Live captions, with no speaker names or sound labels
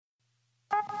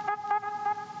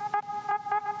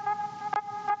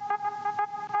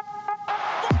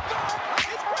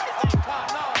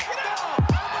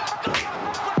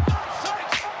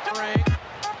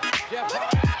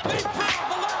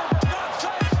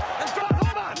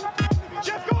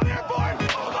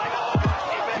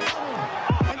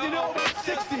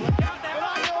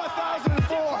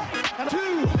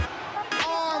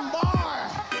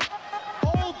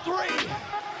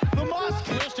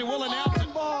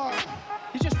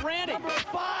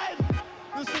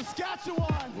the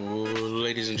Saskatchewan. Ooh,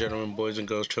 ladies and gentlemen, boys and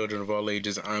girls, children of all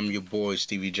ages, I'm your boy,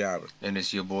 Stevie Jobber. And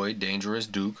it's your boy, Dangerous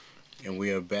Duke. And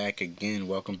we are back again.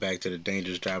 Welcome back to the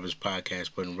Dangerous Jobbers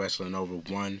podcast, putting wrestling over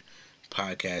one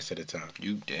podcast at a time.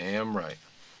 You damn right.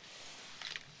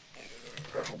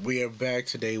 We are back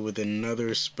today with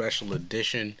another special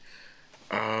edition.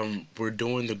 We're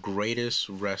doing the greatest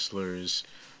wrestlers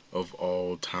of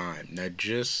all time. Now,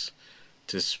 just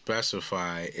to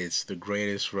specify, it's the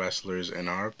greatest wrestlers in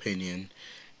our opinion,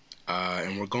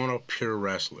 and we're going off pure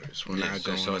wrestlers. We're not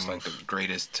going so it's like the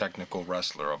greatest technical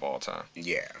wrestler of all time.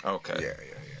 Yeah. Okay. Yeah.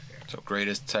 So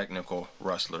greatest technical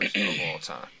wrestlers of all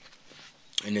time.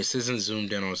 And this isn't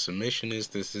zoomed in on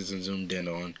submissionists. This isn't zoomed in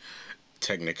on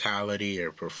technicality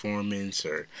or performance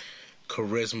or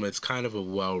charisma. It's kind of a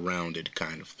well-rounded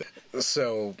kind of thing.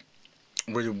 So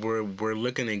we're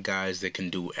looking at guys that can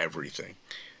do everything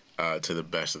to the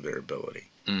best of their ability.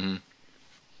 Mm-hmm.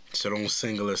 So don't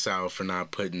single us out for not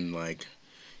putting, like,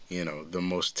 you know, the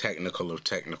most technical of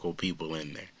technical people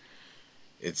in there.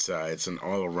 It's an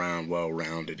all-around,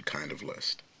 well-rounded kind of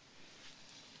list.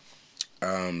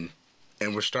 And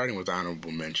we're starting with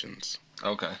honorable mentions.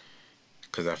 Okay.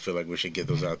 Because I feel like we should get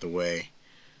those out the way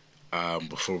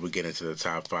before we get into the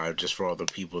top five, just for all the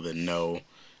people that know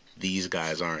these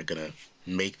guys aren't going to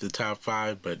make the top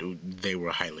five, but they were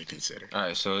highly considered. All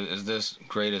right, so is this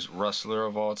greatest wrestler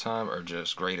of all time or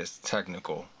just greatest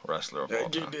technical wrestler of all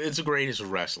time? It's the greatest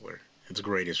wrestler.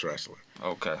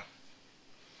 Okay.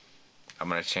 I'm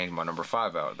going to change my number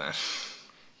 5 out then.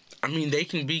 I mean, they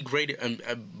can be great,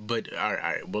 but all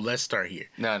right. Well, let's start here.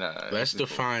 No. Let's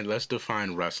define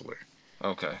wrestler.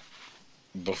 Okay.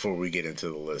 Before we get into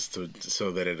the list,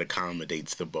 so that it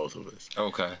accommodates to both of us.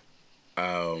 Okay.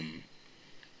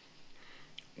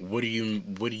 What do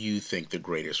you think the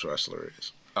greatest wrestler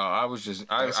is?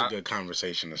 That's a good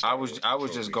conversation to start. I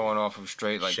was just going off of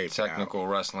straight like technical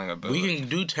wrestling ability. We can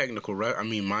do technical. I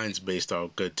mean, mine's based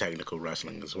off good technical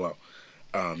wrestling as well.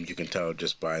 You can tell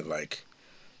just by like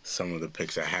some of the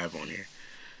picks I have on here.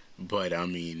 But I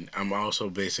mean, I'm also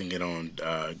basing it on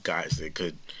guys that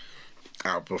could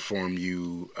outperform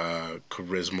you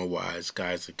charisma-wise,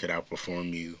 guys that could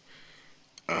outperform you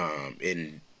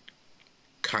in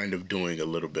kind of doing a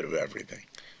little bit of everything.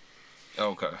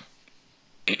 Okay.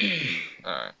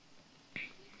 All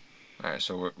right.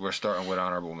 So we're starting with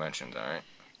honorable mentions. All right.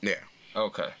 Yeah.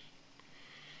 Okay.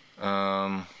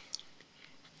 I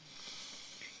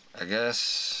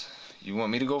guess you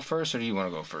want me to go first, or do you want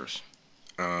to go first?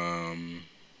 I'll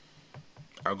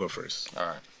go first. All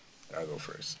right. I'll go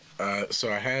first.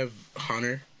 So I have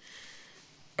Hunter,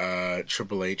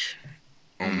 Triple H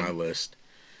on my list.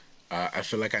 I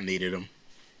feel like I needed him.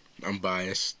 I'm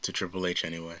biased to Triple H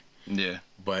anyway. Yeah.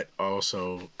 But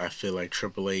also, I feel like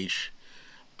Triple H,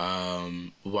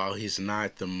 while he's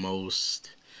not the most,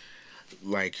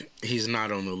 like, he's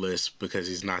not on the list because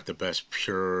he's not the best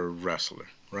pure wrestler,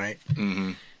 right?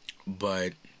 Mm-hmm.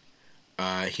 But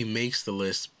he makes the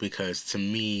list because, to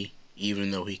me,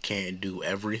 even though he can't do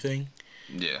everything,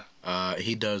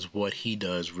 he does what he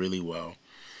does really well.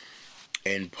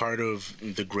 And part of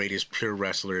the greatest pure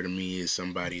wrestler to me is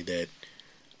somebody that,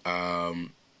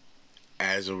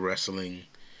 as a wrestling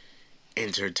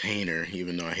entertainer,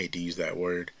 even though I hate to use that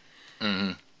word,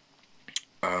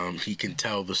 he can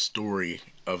tell the story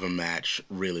of a match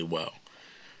really well.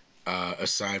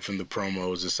 Aside from the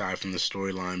promos, aside from the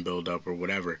storyline build-up or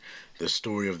whatever, the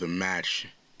story of the match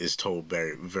is told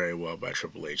very, very well by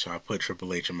Triple H. So I put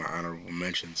Triple H in my honorable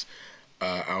mentions.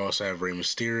 I also have Rey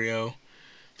Mysterio,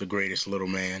 the greatest little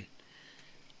man.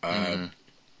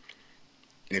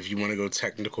 If you want to go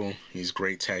technical, he's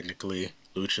great technically.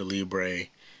 Lucha Libre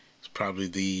is probably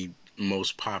the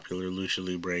most popular Lucha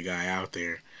Libre guy out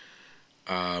there,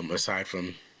 aside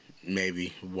from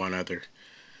maybe one other.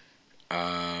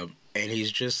 And he's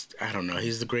just, I don't know,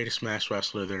 he's the greatest mass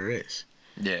wrestler there is.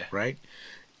 Yeah. Right?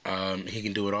 He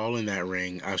can do it all in that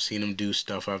ring. I've seen him do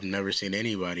stuff I've never seen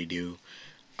anybody do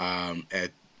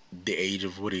at the age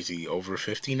of, what is he, over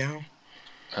 50 now?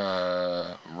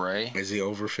 Ray? Is he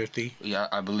over 50? Yeah,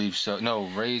 I believe so. No,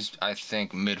 Ray's, I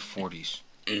think, mid-40s.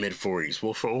 Mid-40s.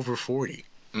 Well, for over 40.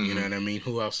 Mm-hmm. You know what I mean?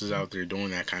 Who else is out there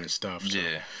doing that kind of stuff? So.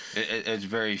 Yeah. It's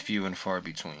very few and far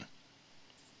between.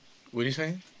 What are you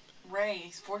saying? Ray,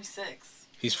 he's 46.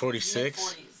 He's 46?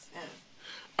 Mid-40s, yeah.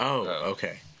 Oh,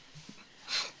 okay.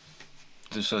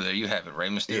 So there you have it. Rey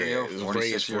Mysterio, yeah, 46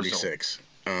 Ray is 46.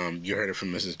 You heard it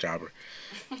from Mrs. Jobber.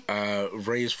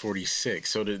 Ray is 46.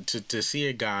 So to see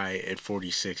a guy at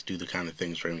 46 do the kind of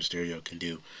things Rey Mysterio can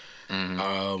do,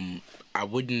 I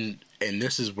wouldn't, and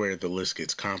this is where the list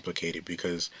gets complicated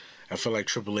because I feel like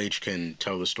Triple H can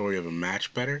tell the story of a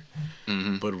match better,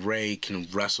 but Ray can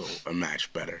wrestle a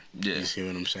match better. Yeah. You see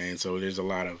what I'm saying? So there's a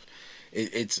lot of,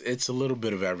 it's a little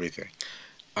bit of everything.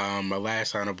 My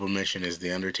last honorable mention is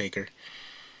The Undertaker.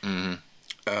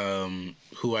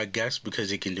 Who I guess because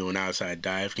he can do an outside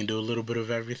dive can do a little bit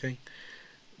of everything,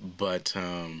 but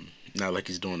not like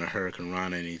he's doing a Hurricane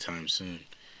Rana anytime soon.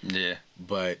 Yeah.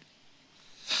 But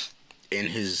in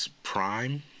his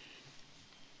prime,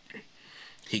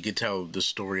 he could tell the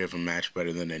story of a match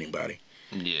better than anybody.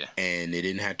 Yeah. And it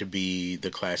didn't have to be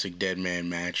the classic dead man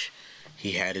match.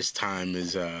 He had his time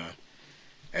as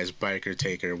Biker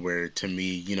Taker, where to me,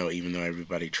 you know, even though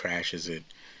everybody trashes it,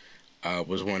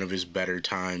 was one of his better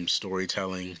times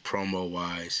storytelling,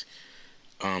 promo-wise.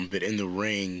 But in the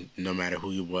ring, no matter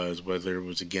who he was, whether it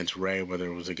was against Ray, whether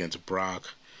it was against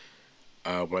Brock,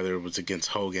 whether it was against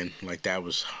Hogan, like that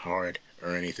was hard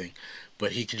or anything.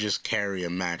 But he could just carry a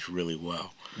match really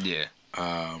well. Yeah.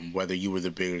 Whether you were the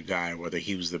bigger guy, whether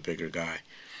he was the bigger guy.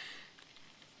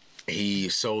 He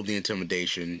sold the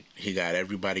intimidation. He got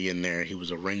everybody in there. He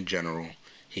was a ring general.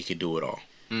 He could do it all.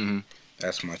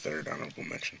 That's my third honorable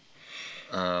mention.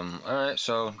 All right,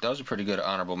 so that was a pretty good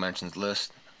honorable mentions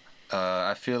list.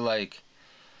 I feel like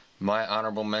my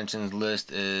honorable mentions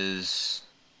list is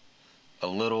a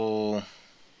little...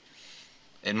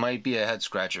 It might be a head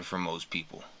scratcher for most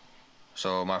people.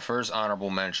 So my first honorable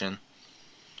mention,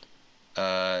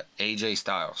 AJ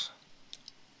Styles.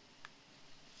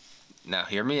 Now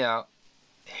hear me out.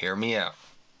 Hear me out.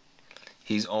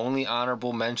 He's only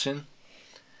honorable mention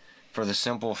for the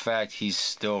simple fact he's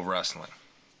still wrestling.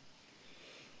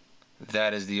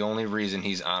 That is the only reason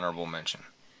he's honorable mention.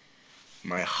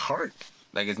 My heart.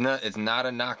 Like it's not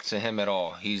a knock to him at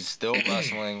all. He's still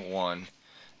wrestling, one,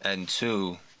 and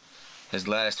two, his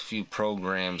last few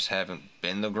programs haven't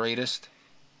been the greatest.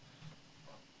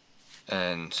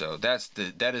 And so that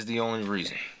is the only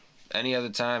reason. Any other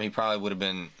time he probably would have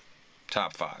been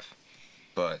top 5.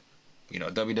 But, you know,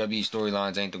 WWE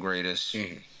storylines ain't the greatest.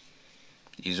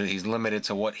 He's limited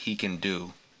to what he can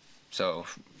do. So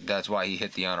that's why he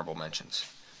hit the honorable mentions.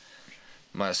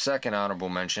 My second honorable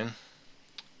mention.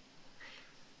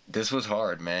 This was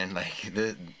hard, man. Like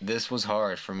this was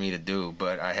hard for me to do,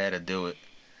 but I had to do it.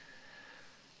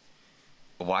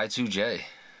 Y2J.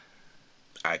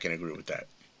 I can agree with that.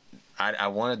 I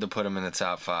wanted to put him in the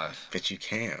top 5. But you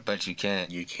can't. But you can't.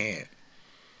 You can't.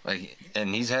 Like,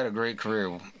 and he's had a great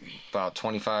career, about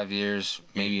 25 years,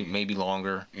 maybe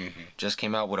longer. Just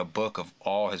came out with a book of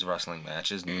all his wrestling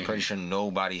matches. I'm pretty sure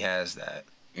nobody has that.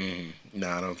 No,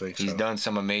 I don't think so. He's done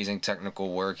some amazing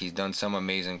technical work. He's done some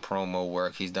amazing promo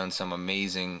work. He's done some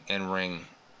amazing in-ring,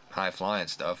 high-flying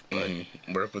stuff. But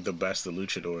work with the best of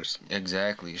luchadors.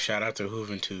 Exactly. Shout out to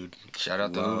Juventud. Shout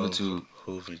out to Juventud.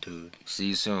 Juventud. See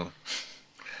you soon.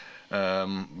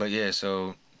 But yeah,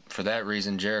 so for that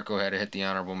reason, Jericho had to hit the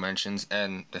honorable mentions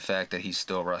and the fact that he's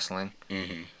still wrestling.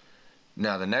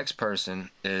 Now, the next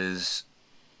person is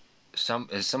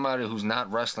somebody who's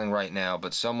not wrestling right now,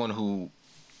 but someone who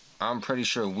I'm pretty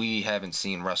sure we haven't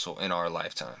seen wrestle in our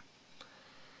lifetime.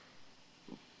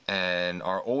 And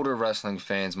our older wrestling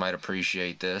fans might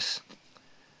appreciate this.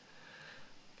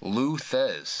 Lou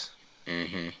Thesz.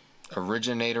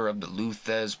 Originator of the Lou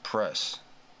Thesz Press.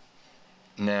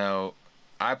 Now,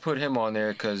 I put him on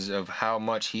there because of how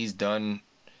much he's done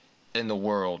in the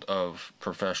world of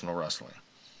professional wrestling.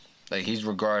 Like, he's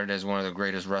regarded as one of the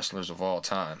greatest wrestlers of all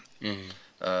time.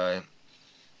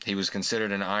 He was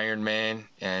considered an Iron Man,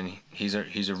 and he's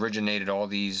originated all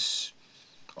these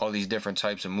different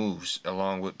types of moves,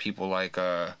 along with people like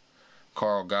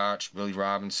Carl Gotch, Billy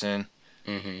Robinson,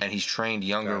 and he's trained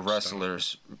younger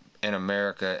wrestlers in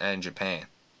America and Japan.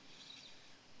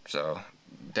 So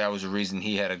that was the reason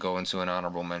he had to go into an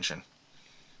honorable mention.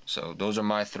 So those are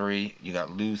my 3. You got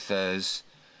Lou Thesz,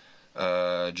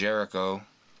 Jericho,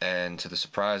 and to the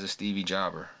surprise of Stevie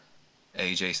Jobber,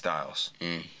 AJ Styles.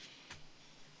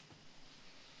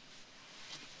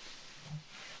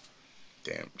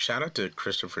 Damn. Shout out to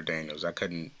Christopher Daniels. I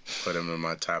couldn't put him in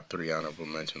my top 3 honorable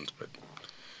mentions, but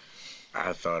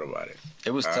I thought about it.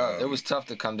 It was tough. It was tough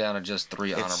to come down to just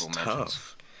 3 honorable mentions.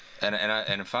 Tough.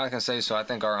 And if I can say so, I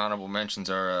think our honorable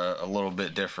mentions are a little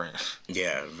bit different.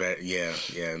 Yeah,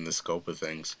 in the scope of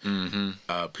things.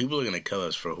 People are gonna kill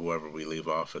us for whoever we leave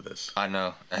off of this. I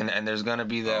know, and there's gonna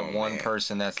be that one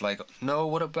person that's like, no,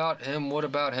 what about him? What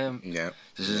about him? Yeah,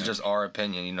 this is just our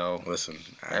opinion, you know. Listen,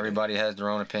 everybody has their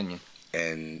own opinion.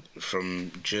 And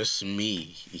from just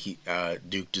me,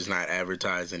 Duke does not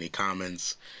advertise any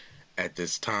comments at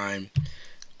this time.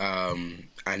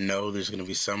 I know there's going to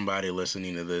be somebody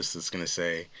listening to this that's going to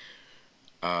say,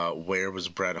 where was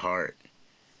Bret Hart?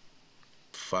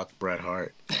 fuck Bret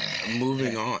Hart.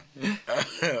 Moving on.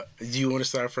 Do you want to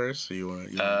start first? Or you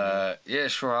want? Yeah,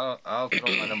 sure. I'll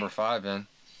throw my number 5 in.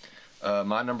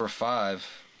 My number 5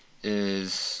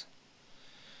 is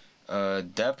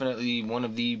definitely one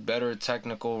of the better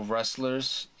technical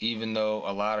wrestlers, even though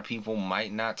a lot of people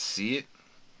might not see it.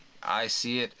 I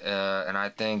see it, and I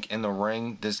think in the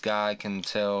ring, this guy can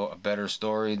tell a better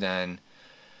story than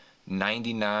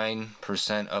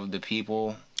 99% of the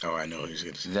people I know he's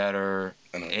gonna say that are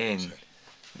in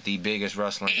the biggest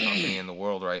wrestling company in the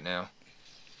world right now.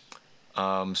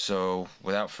 So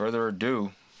without further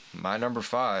ado, my number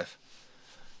 5,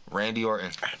 Randy Orton.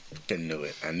 I fucking knew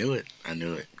it. I knew it.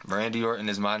 Randy Orton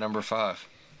is my number 5.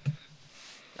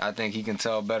 I think he can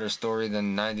tell a better story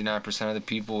than 99% of the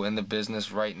people in the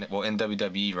business right now. Well, in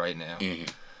WWE right now. Mm-hmm.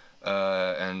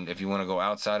 And if you want to go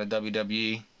outside of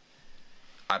WWE,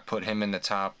 I put him in the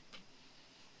top,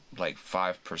 like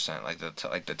 5%, like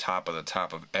the top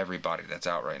of everybody that's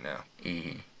out right now.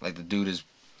 Mm-hmm. Like the dude is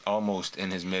almost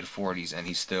in his mid 40s and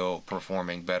he's still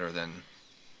performing better than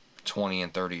 20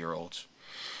 and 30-year-olds.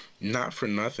 Not for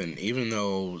nothing. Even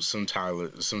though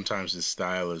sometimes his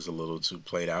style is a little too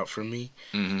played out for me.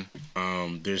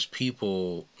 Mm-hmm. There's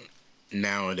people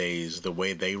nowadays, the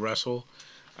way they wrestle,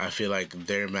 I feel like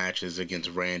their matches against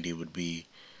Randy would be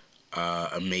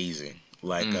amazing.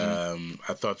 Like, I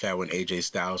thought that when AJ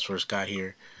Styles first got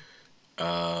here,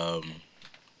 I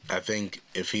think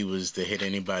if he was to hit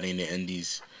anybody in the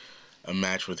Indies, a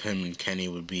match with him and Kenny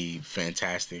would be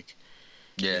fantastic.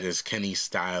 Yeah. Because Kenny's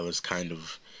style is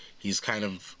he's kind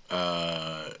of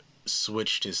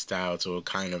switched his style to a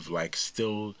kind of like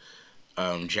still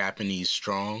Japanese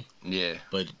strong. Yeah.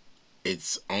 But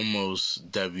it's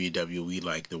almost WWE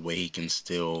like the way he can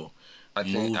still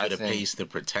move at a pace that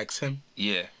protects him.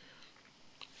 Yeah.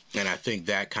 And I think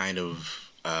that kind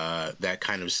of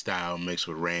style mixed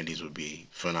with Randy's would be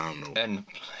phenomenal. And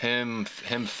him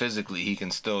physically, he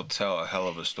can still tell a hell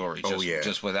of a story.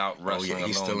 Just without wrestling alone.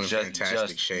 He's still in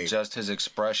fantastic shape. Just his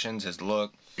expressions, his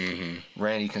look. Mm-hmm.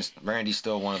 Randy's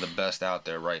still one of the best out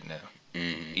there right now.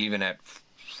 Mm-hmm. Even at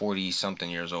 40-something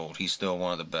years old, he's still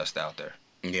one of the best out there.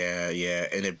 Yeah.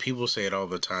 And then people say it all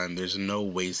the time. There's no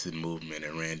wasted movement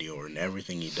in Randy Orton.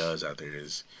 Everything he does out there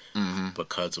is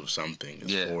because of something.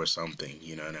 It's for something.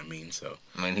 You know what I mean? So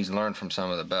I mean, he's learned from some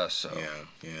of the best. So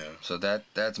yeah. So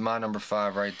that's my number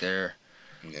 5 right there.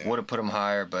 Yeah. Would have put him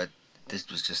higher, but this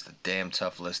was just a damn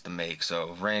tough list to make.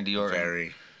 So Randy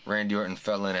Orton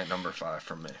fell in at number 5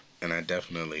 for me. And I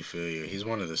definitely feel you. He's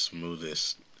one of the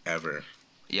smoothest ever.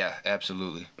 Yeah,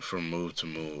 absolutely. From move to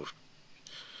move.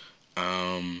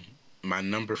 My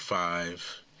number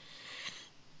 5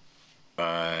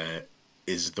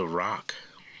 is The Rock.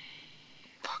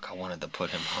 Fuck, I wanted to put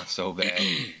him on so bad.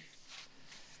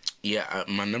 Yeah,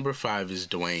 my number 5 is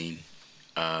Dwayne.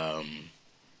 Oh,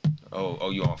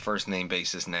 you on first name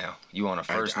basis now? You on a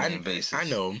first name basis? I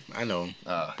know him.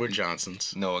 We're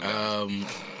Johnsons. No,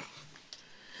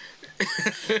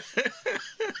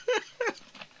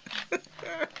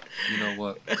 you know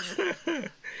what?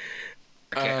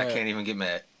 I can't even get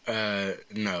mad.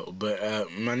 No, but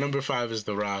my number 5 is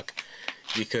The Rock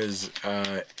because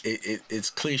it's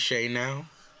cliche now.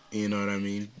 You know what I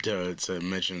mean? To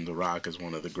mention The Rock as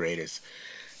one of the greatest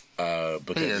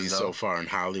because he's so far in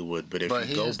Hollywood. But if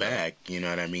you go back, you know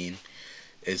what I mean?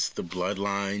 It's the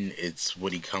bloodline. It's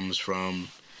what he comes from.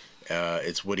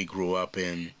 It's what he grew up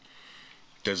in.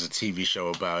 There's a TV show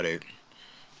about it,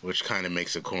 which kind of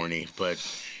makes it corny, but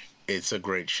it's a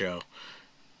great show.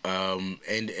 And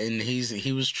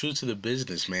he was true to the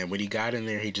business, man. When he got in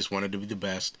there, he just wanted to be the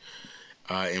best.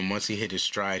 And once he hit his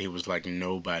stride, he was like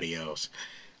nobody else.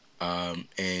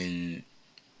 And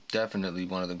definitely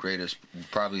one of the greatest,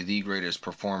 probably the greatest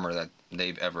performer that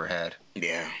they've ever had.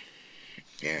 Yeah.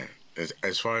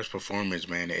 As far as performers,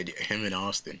 man, him and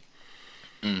Austin.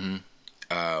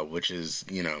 Which is,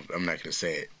 I'm not gonna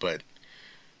say it, but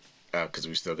because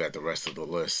we still got the rest of the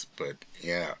list. But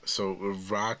yeah, so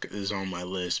Rock is on my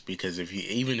list because if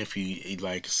you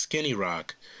like Skinny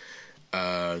Rock,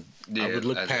 I would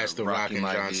look past the Rock and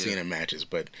John Cena matches,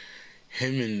 but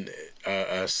him and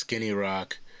Skinny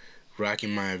Rock, Rocky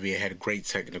Maivia had great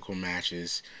technical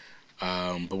matches.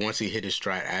 But once he hit his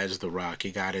stride as the Rock,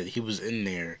 he was in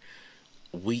there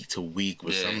week to week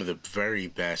with some of the very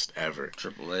best ever.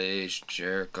 Triple H,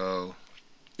 Jericho.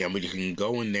 Yeah, but you can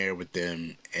go in there with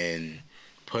them and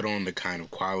put on the kind of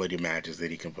quality matches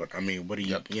that he can put. I mean,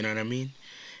 you know what I mean?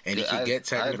 And he could get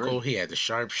technical. He had the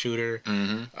sharpshooter.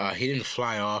 He didn't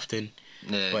fly often,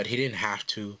 but he didn't have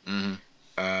to.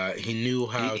 He knew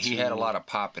how he had a lot of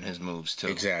pop in his moves too.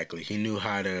 Exactly. He knew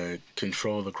how to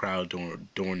control the crowd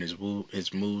during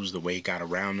his moves, the way he got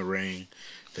around the ring,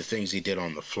 the things he did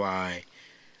on the fly,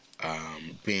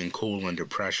 being cool under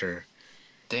pressure.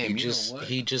 Damn,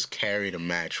 he just carried a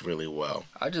match really well.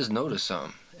 I just noticed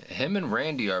something. Him and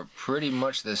Randy are pretty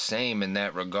much the same in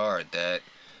that regard. That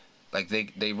like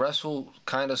they wrestle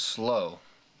kind of slow,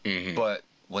 but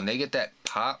when they get that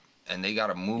pop and they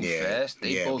gotta move fast,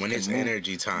 they both when it's move,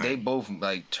 energy time, they both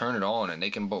like turn it on and they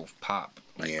can both pop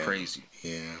like crazy.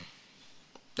 Yeah.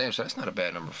 Damn, so that's not a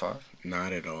bad number 5.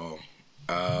 Not at all.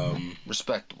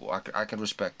 Respectable. I can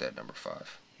respect that number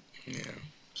 5. Yeah.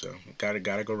 So gotta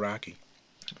go Rocky.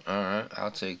 All right,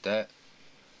 I'll take that.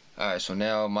 All right, so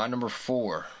now my number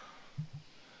 4.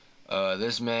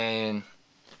 This man,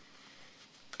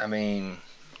 I mean,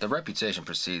 the reputation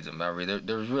precedes him. I mean,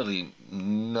 there's really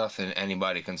nothing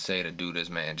anybody can say to do this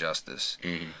man justice.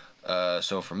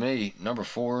 So for me, number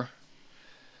 4,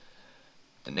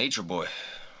 the Nature Boy,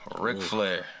 Ric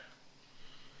Flair.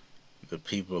 The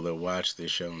people that watch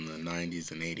this show in the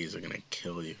 90s and 80s are gonna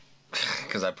kill you.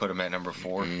 Because I put him at number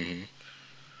 4.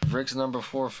 Rick's number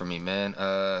 4 for me, man.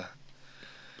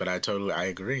 But I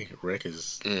agree. Rick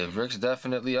is... Yeah, Rick's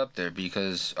definitely up there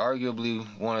because arguably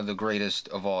one of the greatest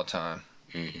of all time.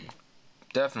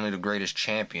 Definitely the greatest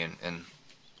champion in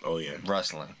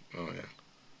wrestling. Oh, yeah.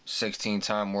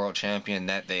 16-time world champion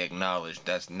that they acknowledge.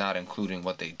 That's not including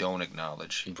what they don't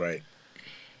acknowledge. Right.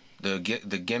 The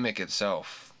gimmick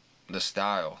itself, the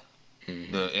style,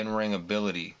 the in-ring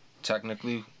ability,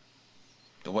 technically,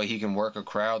 the way he can work a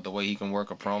crowd, the way he can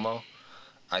work a promo,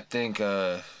 I think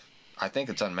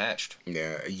it's unmatched.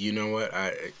 Yeah, you know what?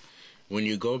 When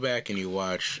you go back and you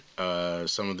watch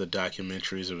some of the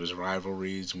documentaries of his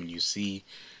rivalries, when you see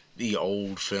the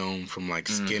old film from like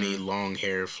skinny, long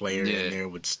hair Flair in there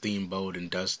with Steamboat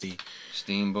and Dusty.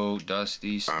 Steamboat,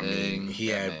 Dusty, Sting. I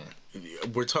mean,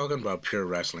 we're talking about pure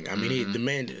wrestling. I mean, the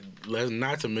man,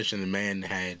 not to mention the man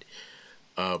had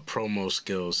promo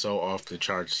skills so off the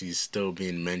charts, he's still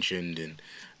being mentioned and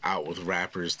out with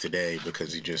rappers today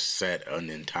because he just set an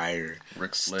entire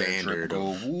standard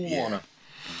of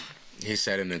he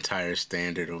set an entire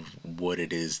standard of what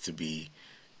it is to be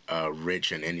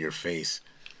rich and in your face.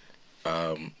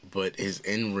 But his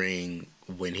in-ring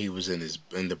when he was in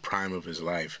the prime of his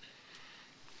life,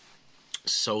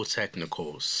 so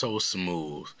technical, so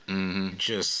smooth,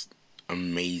 just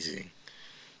amazing.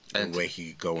 The way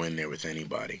he could go in there with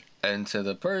anybody. And to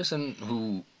the person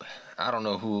who, I don't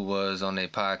know who it was on their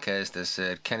podcast that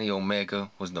said Kenny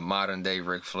Omega was the modern day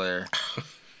Ric Flair.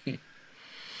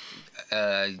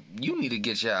 You need to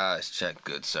get your eyes checked,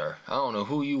 good sir. I don't know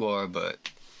who you are,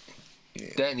 but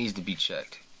that needs to be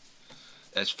checked.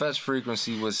 As Fest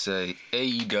Frequency would say,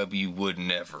 AEW would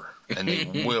never, and they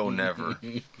will never.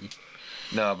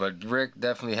 No, but Rick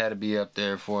definitely had to be up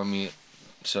there for me.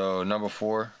 So number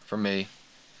 4 for me,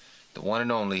 the one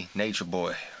and only Nature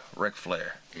Boy, Ric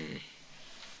Flair.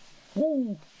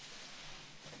 Woo!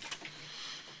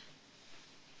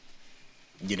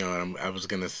 You know, I was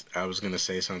gonna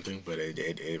say something, but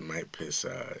it might piss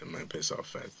off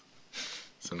Fez,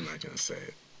 so I'm not gonna say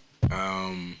it.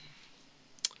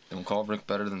 Don't call Rick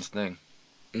better than Sting.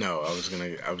 No, I was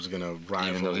gonna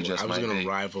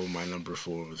rival my number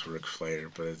 4 with Ric Flair,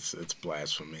 but it's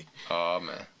blasphemy. Oh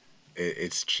man.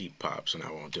 It's cheap pops, and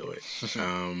I won't do it.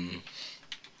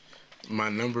 My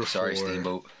number 4. Sorry,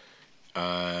 Steamboat.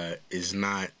 Is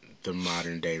not the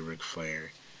modern day Ric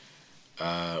Flair,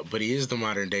 but he is the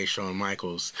modern day Shawn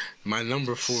Michaels. My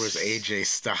number 4 is AJ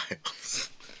Styles.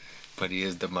 But he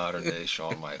is the modern day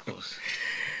Shawn Michaels.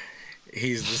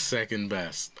 He's the second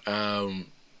best.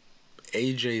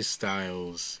 AJ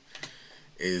Styles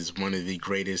is one of the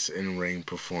greatest in-ring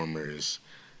performers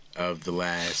of the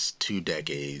last 2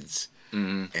 decades,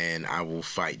 and I will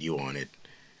fight you on it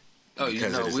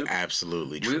because it is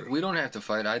absolutely true. We don't have to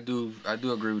fight. I do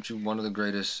agree with you. One of the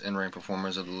greatest in-ring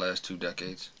performers of the last 2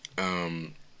 decades.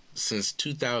 Since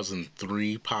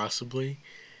 2003, possibly,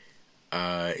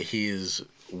 he has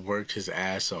worked his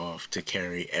ass off to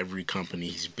carry every company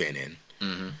he's been in.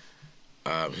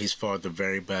 He's fought the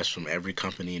very best from every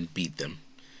company and beat them.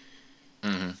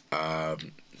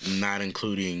 Not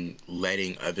including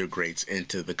letting other greats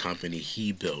into the company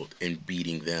he built and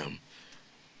beating them.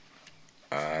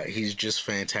 He's just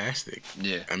fantastic.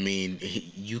 Yeah. I mean,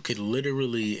 you could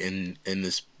literally in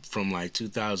this from like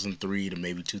 2003 to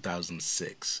maybe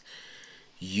 2006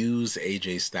 use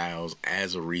AJ Styles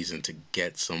as a reason to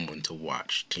get someone to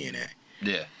watch TNA.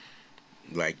 Yeah.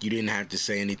 Like, you didn't have to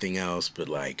say anything else, but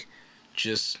like,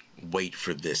 just wait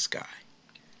for this guy.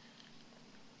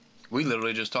 We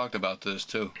literally just talked about this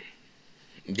too.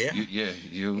 Yeah. I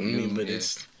mean, but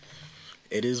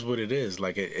it is what it is.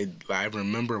 Like I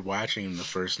remember watching the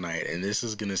first night, and this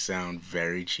is gonna sound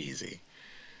very cheesy,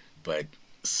 but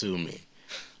sue me.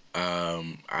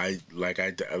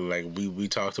 We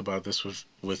talked about this with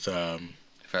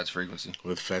Fats Frequency.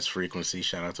 With Fats Frequency.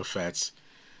 Shout out to Fats.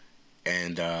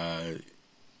 And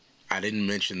I didn't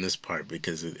mention this part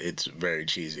because it's very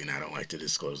cheesy, and I don't like to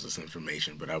disclose this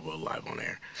information, but I will live on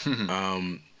air.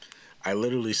 I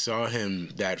literally saw him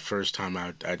that first time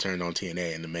I turned on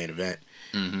TNA in the main event,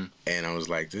 and I was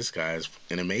like, "This guy is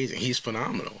amazing. He's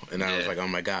phenomenal." And I was like, "Oh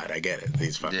my god, I get it.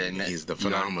 He's fucking. He's the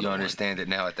phenomenal. You understand it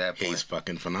now at that point. He's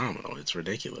fucking phenomenal. It's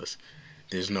ridiculous.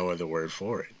 There's no other word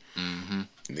for it.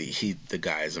 The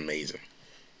guy is amazing,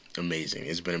 amazing.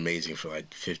 It's been amazing for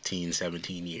like 15,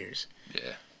 17 years.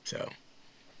 Yeah. So,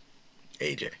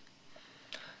 AJ.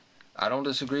 I don't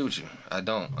disagree with you. I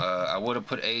don't. I would have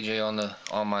put AJ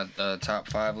on my top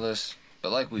 5 list,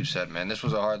 but like we've said, man, this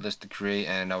was a hard list to create,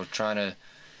 and I was trying to,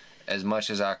 as much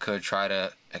as I could, try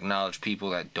to acknowledge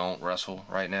people that don't wrestle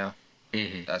right now.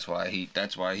 That's why he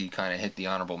kind of hit the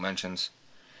honorable mentions.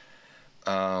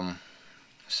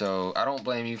 So I don't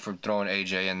blame you for throwing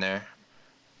AJ in there.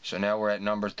 So now we're at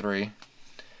number 3,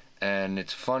 and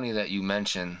it's funny that you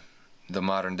mention the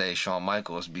modern day Shawn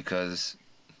Michaels, because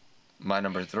my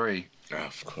number 3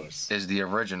 of course is the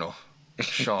original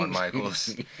Shawn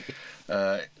Michaels.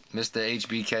 Mr.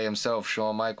 HBK himself,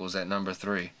 Shawn Michaels, at number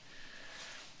 3.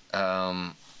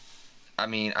 I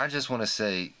mean, I just want to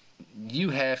say,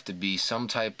 you have to be some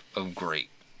type of great,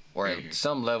 or at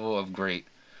some level of great,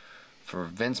 for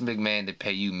Vince McMahon to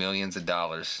pay you millions of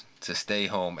dollars to stay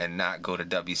home and not go to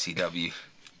WCW.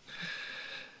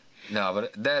 No,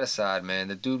 but that aside, man,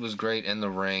 the dude was great in the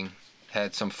ring.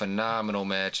 Had some phenomenal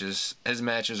matches. His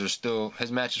matches from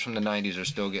the 90s are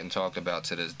still getting talked about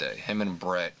to this day. Him and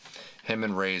Brett, him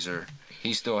and Razor.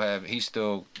 He's still,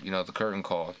 the curtain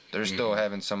call. They're still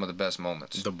having some of the best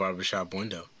moments. The barbershop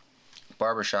window,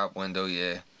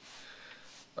 yeah.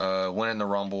 Winning the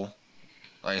Rumble.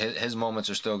 Like, his moments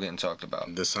are still getting talked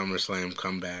about. The SummerSlam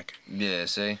comeback. Yeah,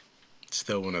 see?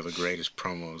 Still one of the greatest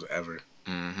promos ever.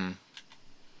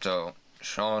 So,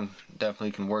 Shawn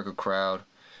definitely can work a crowd.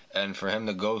 And for him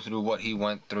to go through what he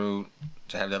went through,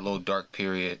 to have that little dark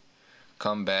period,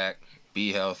 come back,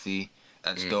 be healthy,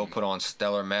 and still put on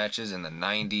stellar matches in the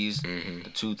 90s, the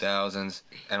 2000s,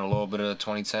 and a little bit of the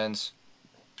 2010s.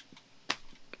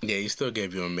 Yeah, he still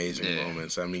gave you amazing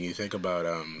moments. I mean, you think about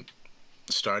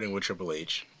starting with Triple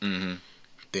H. Then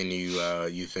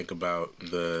you think about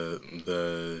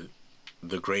the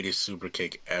greatest super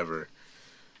kick ever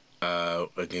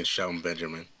against Shelton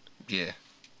Benjamin. Yeah.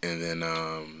 And then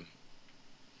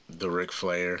the Ric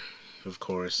Flair, of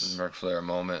course. Ric Flair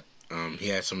moment. He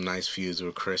had some nice feuds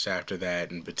with Chris after that,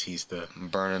 and Batista.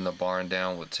 Burning the barn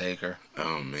down with Taker.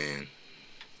 Oh, man.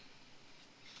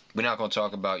 We're not going to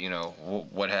talk about,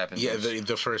 what happened. Yeah,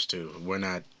 the first two. We're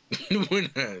not,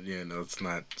 let's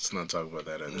not talk about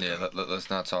that. Let's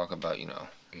not talk about,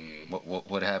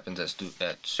 what happens at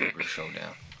Super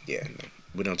Showdown. Yeah, no.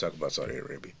 We don't talk about Saudi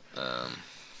Arabia.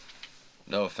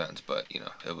 No offense, but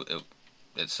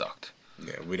it sucked.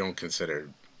 Yeah, we don't consider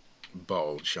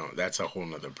bald Shawn. That's a whole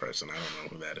nother person. I don't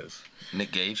know who that is.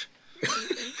 Nick Gage.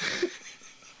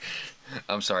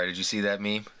 I'm sorry. Did you see that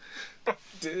meme? I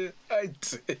did.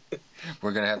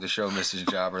 We're gonna have to show Mrs.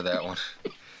 Jobber that one.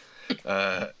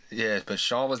 Yeah, but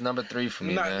Shawn was number 3 for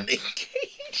me, man. Nick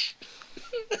Gage.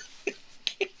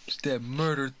 It's that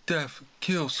murder, death,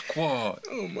 kill squad.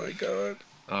 Oh my god.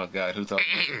 Oh God, who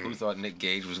thought Nick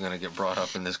Gage was gonna get brought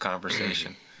up in this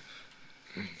conversation?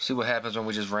 See what happens when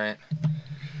we just rant.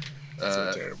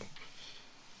 So terrible.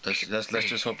 Let's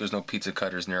just hope there's no pizza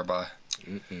cutters nearby.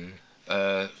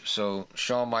 So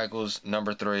Shawn Michaels,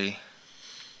 number 3.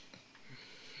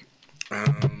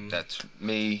 That's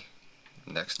me.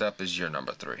 Next up is your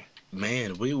number 3.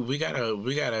 Man, we got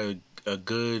a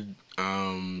good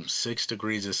 6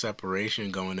 degrees of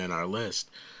separation going in our list.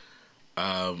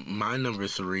 My number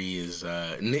 3 is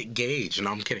Nick Gage, and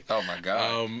I'm kidding. Oh my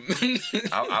God!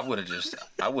 I would have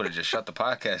just shut the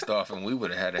podcast off, and we would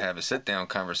have had to have a sit down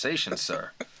conversation,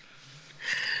 sir.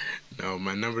 No,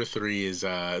 my number 3 is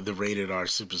the rated R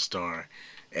superstar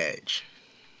Edge.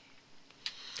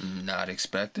 Not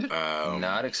expected.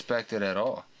 Not expected at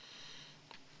all.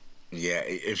 Yeah,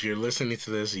 if you're listening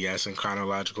to this, yes, in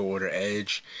chronological order,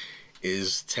 Edge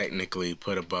is technically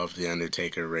put above The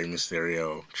Undertaker, Rey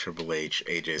Mysterio, Triple H,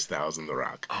 AJ Styles, and The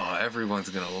Rock. Oh, everyone's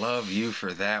going to love you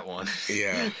for that one.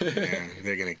 Yeah,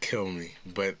 they're going to kill me.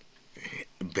 But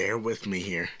bear with me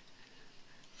here.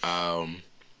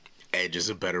 Edge is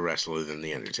a better wrestler than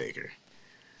The Undertaker.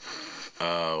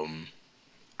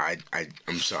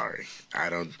 I'm sorry.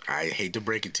 I hate to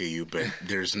break it to you, but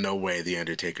there's no way The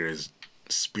Undertaker is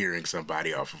spearing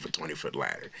somebody off of a 20-foot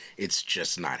ladder. It's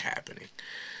just not happening.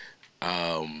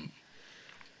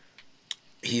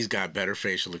 He's got better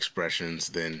facial expressions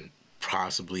than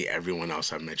possibly everyone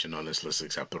else I mentioned on this list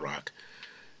except The Rock.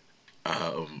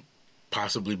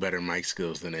 Possibly better mic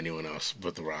skills than anyone else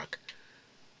but The Rock.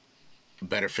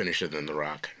 Better finisher than The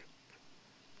Rock.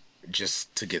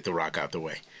 Just to get The Rock out the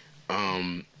way.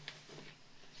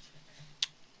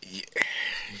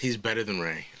 He's better than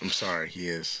Ray. I'm sorry, he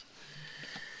is.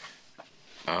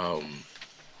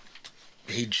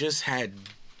 He just had.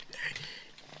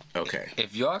 Okay.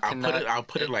 If y'all cannot, I'll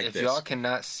put it like this. If y'all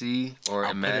cannot see or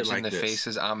imagine the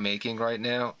faces I'm making right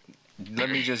now, let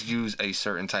me just use a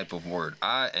certain type of word.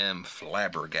 I am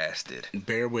flabbergasted.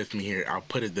 Bear with me here. I'll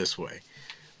put it this way.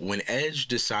 When Edge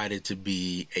decided to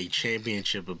be a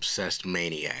championship-obsessed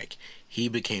maniac, he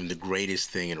became the greatest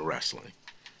thing in wrestling.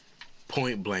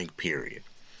 Point blank, period.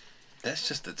 That's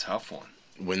just a tough one.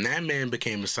 When that man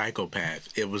became a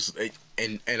psychopath, it was...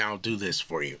 And I'll do this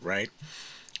for you, right?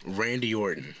 Randy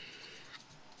Orton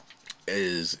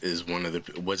is one of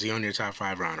the... Was he on your top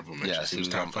 5 or honorable mentions? Yes, he was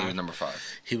top 5. He was number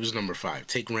 5. He was number 5.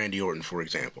 Take Randy Orton, for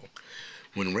example.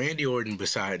 When Randy Orton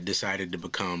decided to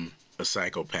become a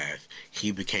psychopath,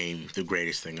 he became the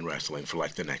greatest thing in wrestling for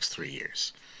like the next 3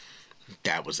 years.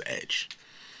 That was Edge.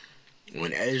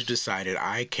 When Edge decided,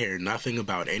 I care nothing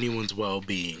about anyone's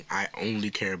well-being, I only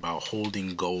care about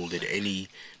holding gold at any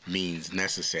means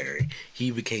necessary, he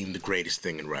became the greatest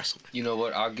thing in wrestling. You know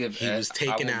what? I'll give. He was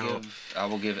taken out. I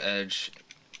will give Edge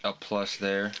a plus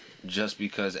there, just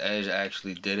because Edge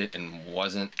actually did it and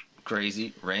wasn't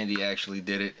crazy. Randy actually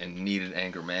did it and needed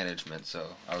anger management, so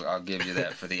I'll give you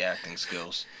that for the acting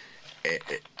skills.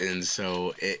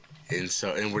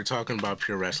 And we're talking about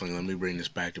pure wrestling. Let me bring this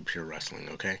back to pure wrestling,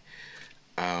 okay?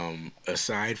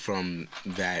 Aside from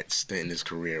that stint in his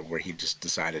career where he just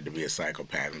decided to be a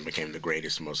psychopath and became the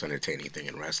greatest, most entertaining thing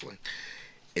in wrestling,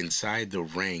 inside the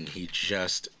ring, he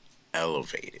just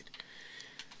elevated.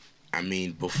 I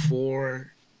mean,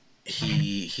 before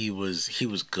he was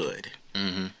good,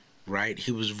 right?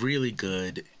 He was really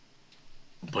good,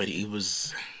 but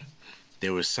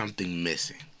there was something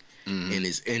missing in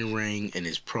his in-ring, in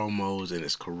his promos, in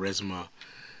his charisma.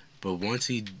 But once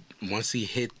he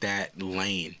hit that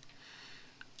lane,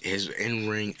 his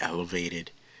in-ring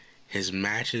elevated. His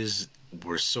matches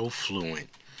were so fluent.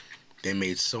 They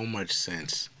made so much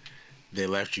sense. They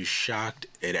left you shocked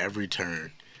at every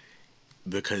turn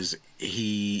because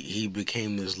he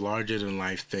became this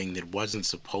larger-than-life thing that wasn't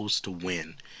supposed to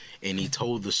win. And he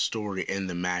told the story in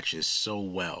the matches so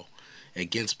well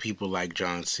against people like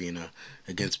John Cena,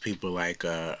 against people like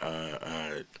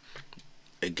Triple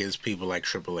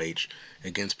H,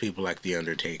 against people like The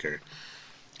Undertaker,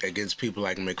 against people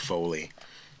like Mick Foley.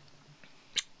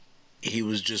 He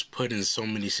was just put in so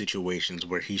many situations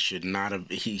where he shouldn't have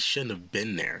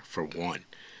been there, for one.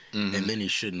 And then he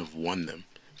shouldn't have won them,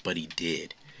 but he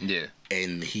did. Yeah.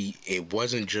 And it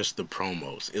wasn't just the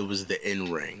promos, it was the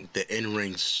in-ring. The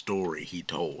in-ring story he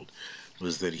told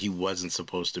was that he wasn't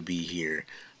supposed to be here,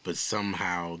 but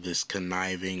somehow this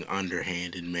conniving,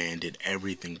 underhanded man did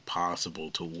everything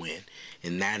possible to win.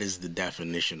 And that is the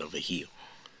definition of a heel.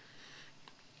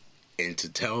 And to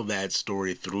tell that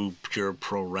story through pure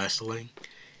pro wrestling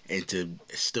and to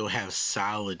still have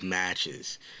solid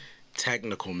matches,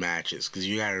 technical matches, because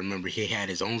you gotta remember he had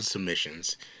his own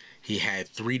submissions. He had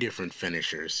 3 different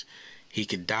finishers. He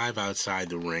could dive outside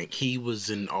the ring. He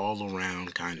was an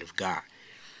all-around kind of guy.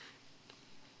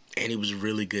 And he was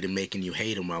really good at making you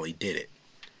hate him while he did it.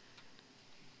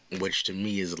 Which to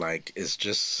me is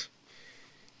just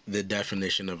the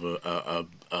definition of a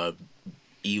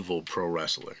evil pro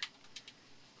wrestler.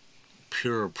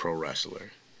 Pure pro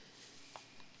wrestler.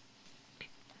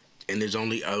 And there's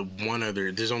only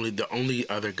the only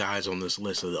other guys on this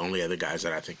list are the only other guys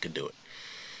that I think could do it.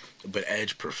 But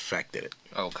Edge perfected it.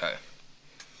 Okay.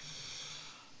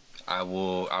 I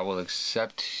will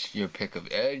accept your pick of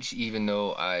Edge, even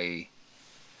though I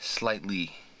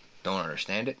slightly don't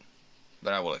understand it,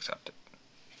 but I will accept it.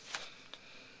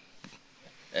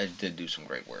 Edge did do some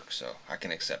great work, so I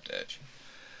can accept Edge.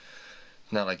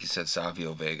 Not like you said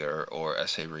Savio Vega or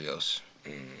S.A. Rios.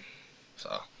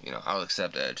 So, I'll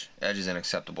accept Edge. Edge is an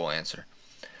acceptable answer.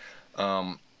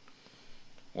 Well,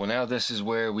 now this is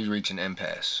where we reach an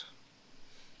impasse.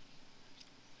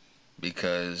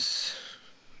 Because...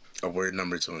 we're at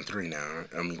number 2 and 3 now.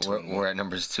 I mean, we're at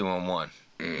numbers 2 and 1.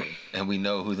 And we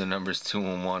know who the numbers 2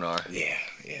 and 1 are. Yeah.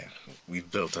 We've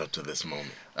built up to this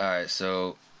moment. Alright,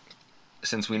 so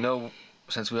since we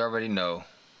already know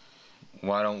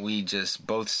why don't we just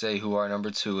both say who our number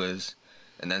 2 is,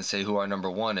 and then say who our number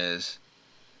 1 is,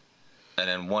 and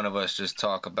then one of us just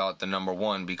talk about the number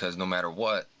 1, because no matter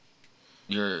what,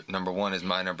 your number 1 is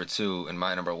my number 2, and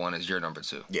my number 1 is your number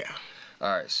 2. Yeah. All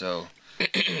right, so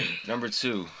number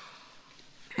 2.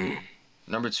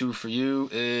 Number 2 for you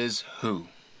is who?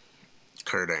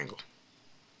 Kurt Angle.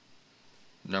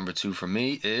 Number 2 for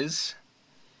me is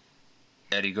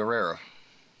Eddie Guerrero,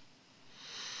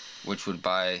 which would,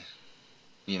 by,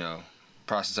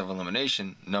 process of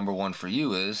elimination, number 1 for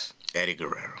you is Eddie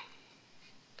Guerrero.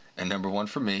 And number 1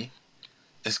 for me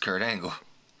is Kurt Angle.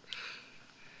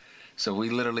 So we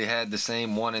literally had the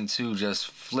same 1 and 2, just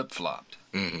flip-flopped.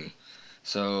 Mm-hmm.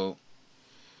 So...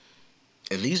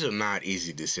 And these are not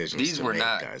easy decisions These to were make,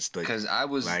 not, guys. because I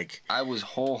was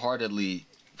wholeheartedly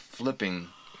flipping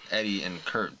Eddie and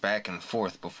Kurt back and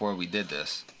forth before we did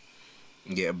this.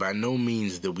 Yeah, by no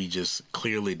means did we just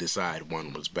clearly decide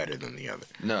one was better than the other.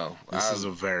 No. This is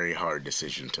a very hard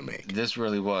decision to make. This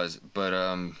really was. But,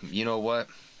 you know what?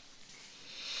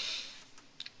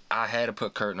 I had to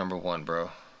put Kurt number 1,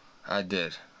 bro. I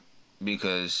did.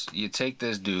 Because you take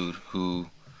this dude who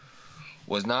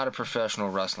was not a professional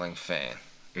wrestling fan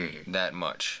that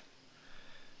much.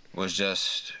 Was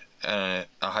just a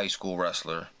high school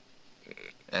wrestler.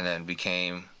 And then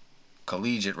became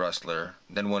collegiate wrestler.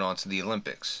 Then went on to the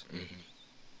Olympics. Mm-hmm.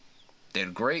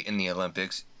 Did great in the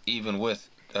Olympics, even with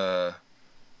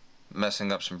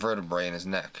messing up some vertebrae in his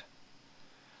neck.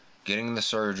 Getting the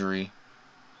surgery.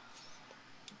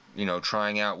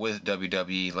 Trying out with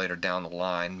WWE later down the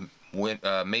line.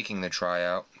 Making the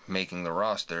tryout. Making the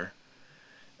roster.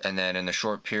 And then in a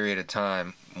short period of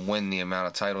time, win the amount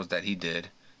of titles that he did.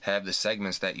 Have the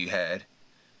segments that you had.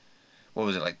 What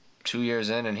was it, like 2 years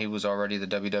in and he was already the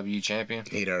WWE champion?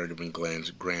 He'd already been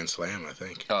Grand Slam, I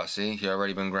think. Oh, see? He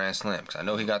already been Grand Slam. Because I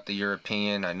know he got the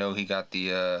European. I know he got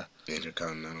the...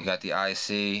 Intercontinental. He got the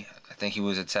IC. I think he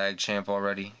was a tag champ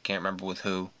already. Can't remember with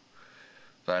who.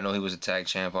 But I know he was a tag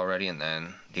champ already. And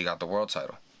then he got the world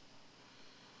title.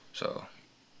 So...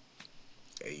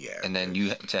 Yeah. And then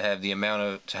to have the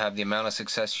amount of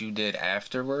success you did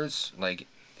afterwards, like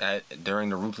during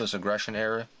the Ruthless Aggression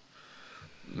era,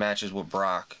 matches with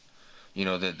Brock,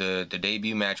 the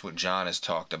debut match with John is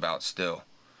talked about still.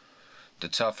 The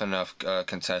Tough Enough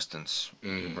contestants,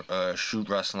 shoot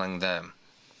wrestling them,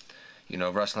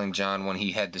 wrestling John when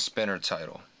he had the spinner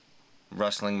title,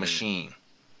 wrestling Machine.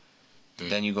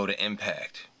 Then you go to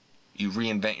Impact, you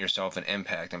reinvent yourself in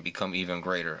Impact and become even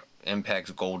greater. Impact's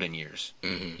golden years.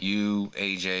 Mm-hmm. You,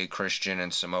 AJ, Christian,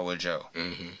 and Samoa Joe.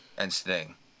 Mm-hmm. And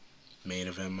Sting. Main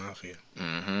Event Mafia.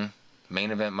 Mm-hmm. Main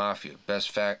Event Mafia.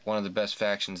 One of the best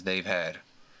factions they've had.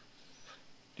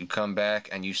 You come back,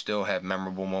 and you still have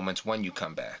memorable moments when you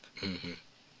come back. Mm-hmm.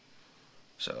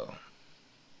 So...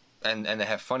 And they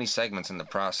have funny segments in the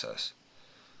process.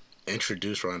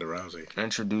 Introduce Ronda Rousey.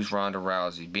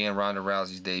 Being Ronda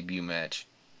Rousey's debut match.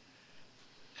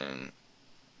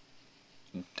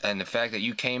 And the fact that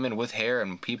you came in with hair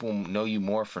and people know you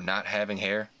more for not having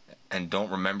hair and don't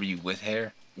remember you with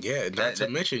hair. Yeah, not to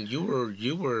mention you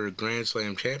were Grand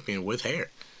Slam champion with hair.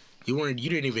 You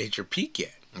didn't even hit your peak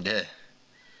yet. Yeah.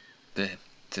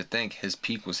 To think his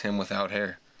peak was him without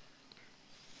hair.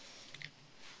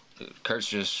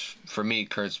 Kurt's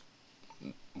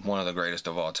one of the greatest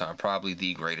of all time. Probably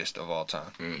the greatest of all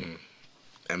time. Mm-hmm.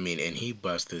 I mean, and he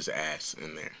bust his ass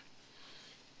in there.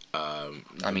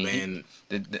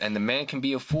 The man can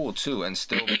be a fool too, and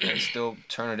still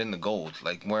turn it into gold.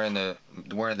 Like wearing the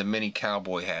mini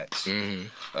cowboy hats.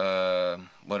 Mm-hmm.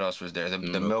 What else was there? The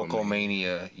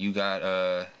Milkomania. You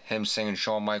got him singing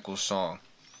Shawn Michaels' song.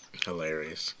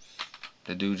 Hilarious.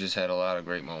 The dude just had a lot of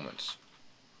great moments.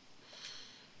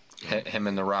 Him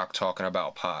and The Rock talking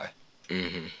about pie.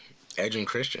 Mm-hmm. Edge and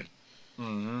Christian.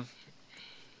 Mm-hmm.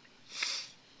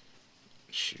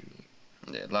 Shoot.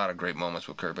 Yeah, a lot of great moments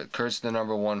with Kurt, but Kurt's the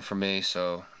number 1 for me.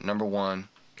 So number 1,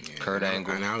 yeah, Kurt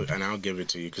Angle. And I'll give it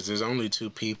to you because there's only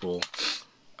 2 people,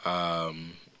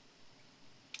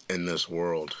 in this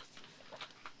world,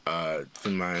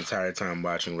 through my entire time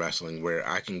watching wrestling, where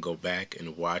I can go back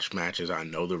and watch matches I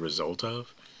know the result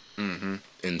of,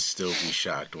 and still be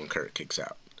shocked when Kurt kicks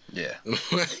out. Yeah.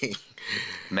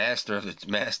 Master of the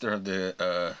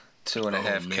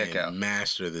 2.5 kick out.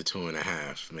 Master of the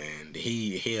 2.5, man.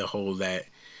 He'll hold that,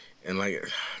 and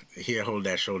he'll hold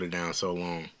that shoulder down so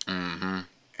long, and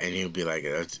he'll be like,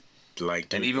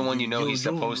 dude, and even when he's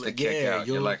supposed to kick out,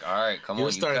 you're like, all right, come on.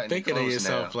 You'll start thinking to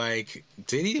yourself, now. Like,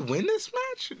 did he win this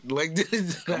match?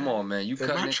 Come on, man, you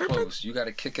cutting it close. You got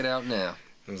to kick it out now.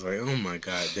 I was like, oh my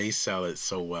god, they sell it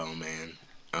so well, man.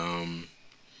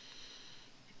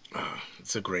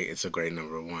 It's a great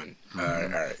number one. All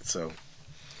right. So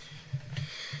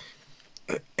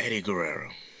Eddie Guerrero.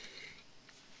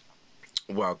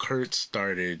 While Kurt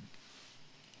started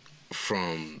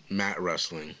from mat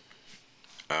wrestling,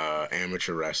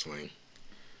 amateur wrestling,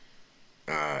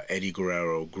 Eddie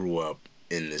Guerrero grew up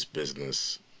in this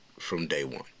business from day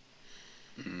one.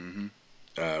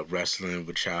 Wrestling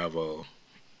with Chavo,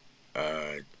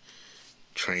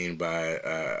 trained by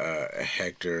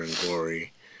Hector and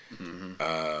Gory.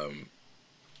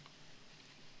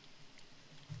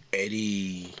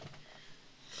 Eddie,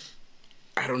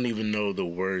 I don't even know the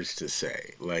words to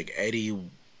say. Like Eddie,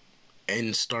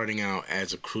 and starting out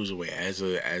as a cruiserweight, as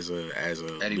a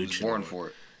Eddie was luchador. born for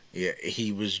it. Yeah,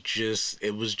 he was just.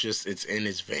 It was just. It's in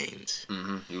his veins.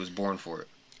 He was born for it.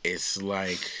 It's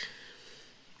like,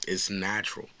 it's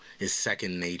natural. It's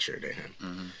second nature to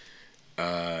him.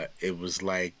 It was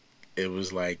like,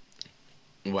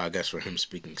 well, I guess for him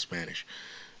speaking Spanish,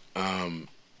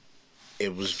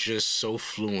 it was just so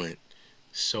fluent,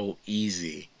 so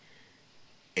easy,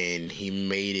 and he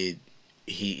made it.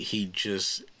 He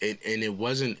just and it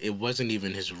wasn't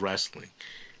even his wrestling,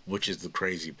 which is the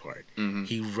crazy part.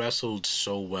 He wrestled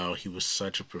so well. He was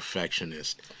such a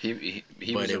perfectionist. He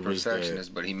was a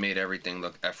perfectionist, but he made everything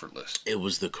look effortless. It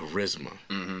was the charisma.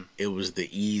 It was the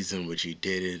ease in which he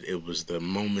did it. It was the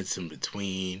moments in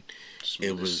between.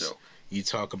 Smooth as silk. You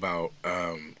talk about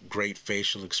great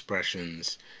facial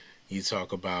expressions. You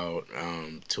talk about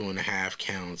 2.5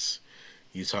 counts.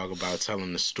 You talk about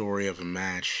telling the story of a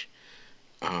match.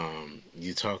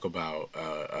 You talk about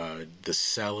the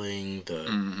selling,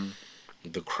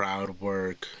 the crowd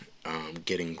work,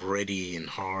 getting gritty and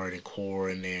hard and core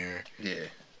in there. Yeah.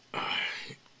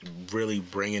 Really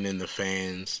bringing in the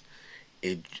fans.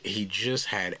 He just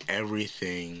had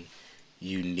everything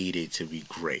you needed to be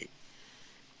great.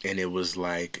 And it was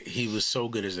like, he was so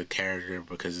good as a character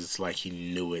because it's like he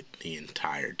knew it the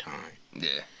entire time.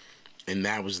 Yeah. And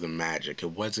that was the magic. It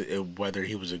wasn't whether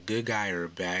he was a good guy or a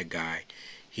bad guy.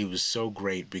 He was so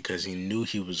great because he knew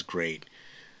he was great,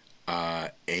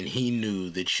 and he knew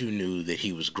that you knew that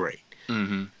he was great.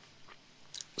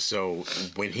 So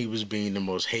when he was being the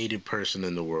most hated person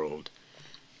in the world,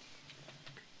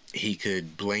 he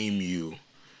could blame you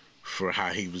for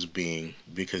how he was being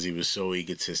because he was so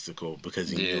egotistical, because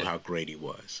he knew how great he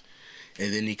was.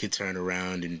 And then he could turn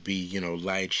around and be,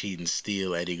 lie, cheat, and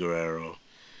steal Eddie Guerrero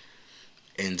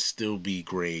and still be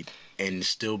great and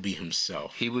still be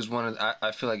himself. He was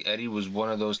I feel like Eddie was one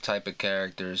of those type of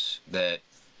characters that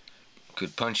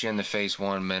could punch you in the face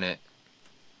 1 minute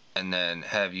and then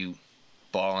have you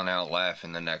bawling out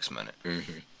laughing the next minute.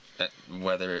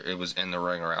 Whether it was in the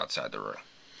ring or outside the ring.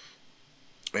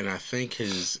 And I think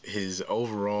his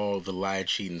overall, the lie,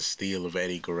 cheat, and steal of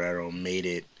Eddie Guerrero made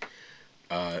it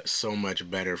so much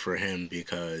better for him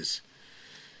because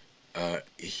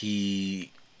he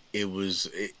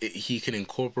can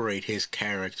incorporate his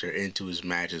character into his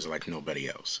matches like nobody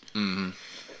else. I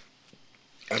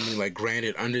mean, like,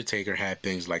 granted, Undertaker had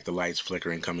things like the lights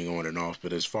flickering, coming on and off,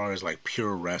 but as far as like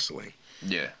pure wrestling,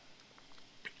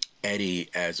 Eddie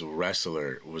as a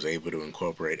wrestler was able to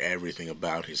incorporate everything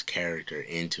about his character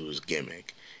into his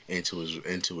gimmick, into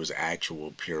his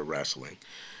actual pure wrestling.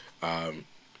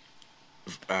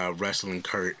 Wrestling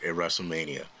Kurt at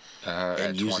WrestleMania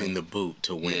and using the boot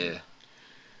to win.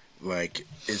 Like,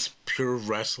 it's pure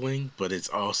wrestling, but it's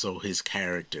also his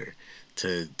character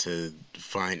to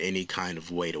find any kind of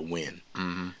way to win.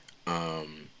 Him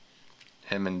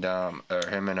and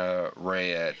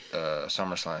Ray at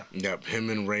SummerSlam. Yep,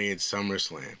 him and Ray at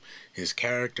SummerSlam. His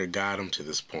character got him to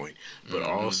this point, but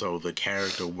also the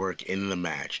character work in the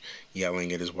match,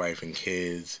 yelling at his wife and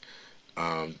kids,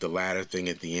 the ladder thing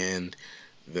at the end,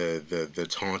 the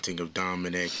taunting of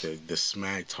Dominic, the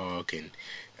smack talk, and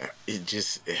it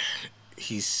just,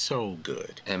 he's so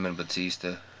good. Him and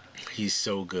Batista. He's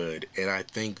so good, and I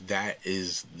think that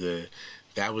was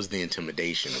the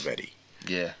intimidation of Eddie.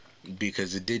 Yeah.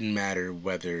 Because it didn't matter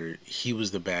whether he was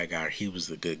the bad guy or he was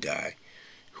the good guy.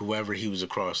 Whoever he was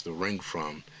across the ring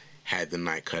from had the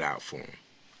night cut out for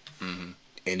him.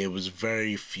 And it was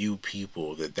very few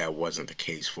people that wasn't the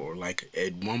case for. Like,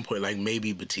 at one point, like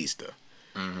maybe Batista.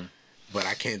 But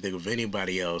I can't think of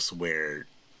anybody else where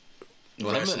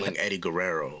wrestling Eddie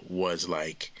Guerrero was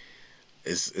like,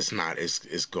 it's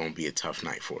going to be a tough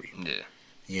night for you. Yeah.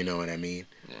 You know what I mean?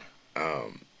 Yeah.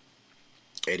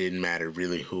 It didn't matter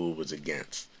really who it was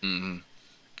against. And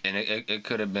it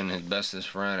could have been his bestest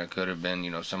friend. It could have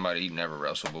been, somebody he'd never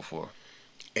wrestled before.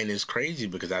 And it's crazy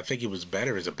because I think he was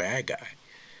better as a bad guy.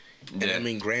 And I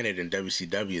mean, granted, in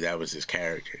WCW, that was his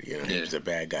character. He was a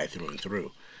bad guy through and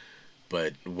through.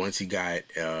 But once he got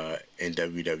in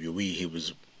WWE, he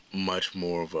was much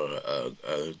more of a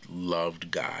loved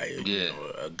guy,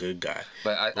 a good guy.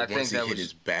 But I once think he that hit was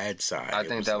his bad side. I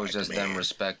think that was like, just them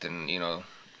respecting,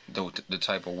 the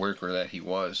type of worker that he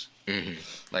was. Mm-hmm.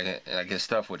 Like his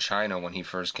stuff with China when he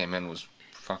first came in was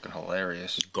fucking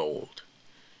hilarious. Gold,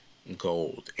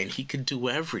 and he could do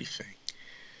everything.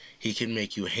 He can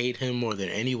make you hate him more than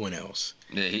anyone else.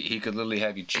 Yeah, he could literally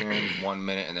have you cheering 1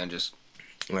 minute and then just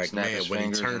like snap man his when he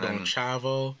fingers turned and on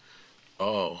Chavo,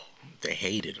 they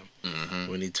hated him.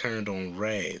 Mm-hmm. When he turned on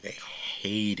Ray, they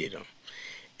hated him,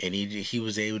 and he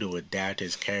was able to adapt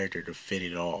his character to fit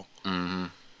it all. Mm-hmm.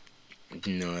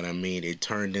 You know what I mean? It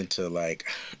turned into like,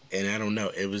 and I don't know,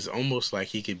 it was almost like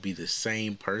he could be the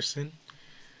same person,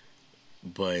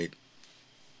 but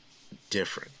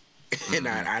different. Mm-hmm.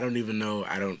 And I don't even know,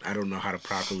 I don't know how to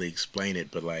properly explain it,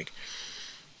 but like,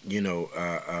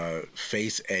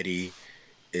 Face Eddie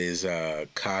is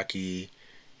cocky,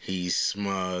 he's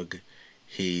smug,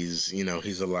 he's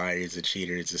a liar, he's a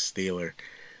cheater, he's a stealer.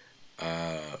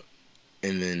 And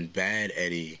then Bad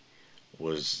Eddie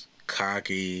was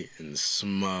cocky and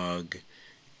smug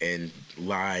and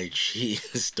lied,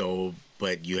 cheated, stole,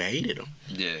 but you hated him.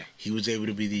 Yeah. He was able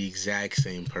to be the exact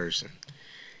same person.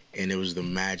 And it was the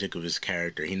magic of his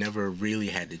character. He never really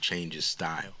had to change his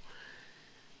style.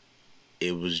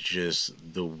 It was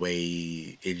just the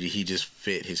way he just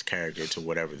fit his character to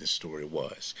whatever the story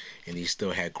was. And he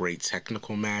still had great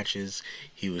technical matches.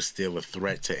 He was still a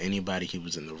threat to anybody he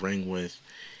was in the ring with.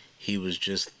 He was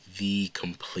just the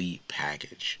complete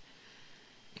package.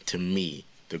 To me,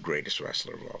 the greatest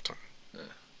wrestler of all time.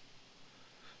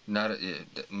 Not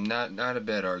a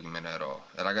bad argument at all.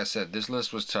 And like I said, this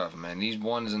list was tough, man. These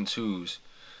 1s and 2s,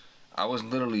 I was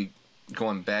literally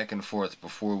going back and forth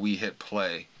before we hit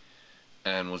play,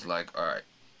 and was like, all right,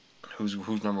 who's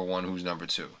number 1, who's number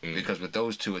 2? Mm-hmm. Because with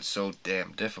those two, it's so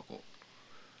damn difficult.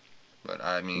 But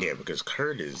I mean, yeah, because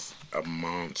Kurt is a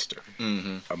monster,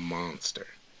 mm-hmm. a monster,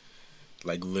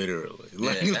 like literally.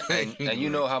 Yeah, and you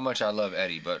know how much I love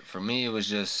Eddie, but for me, it was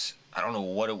just, I don't know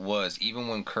what it was. Even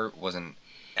when Kurt was an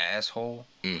asshole,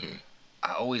 mm-hmm.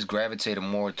 I always gravitated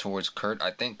more towards Kurt.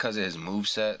 I think because of his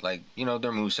moveset. Like, their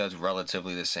moveset's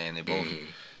relatively the same. They both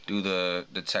do the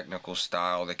technical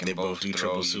style. They both do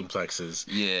triple suplexes.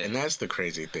 Yeah. And that's the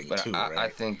crazy thing, but too, right? I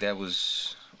think that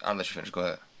was... I'll let you finish. Go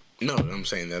ahead. No, I'm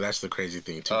saying that's the crazy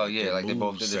thing, too. Oh, yeah, like they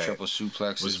both did the triple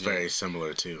suplexes. Was very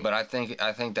similar, too. But I think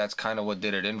that's kind of what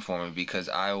did it in for me, because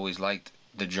I always liked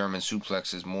the German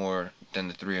suplexes more than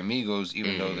the Three Amigos,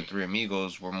 even though the Three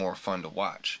Amigos were more fun to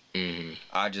watch. Mm-hmm.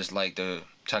 I just like the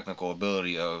technical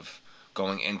ability of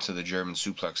going into the German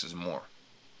suplexes more.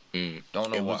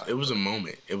 Don't know why. It was a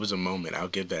moment. It was a moment. I'll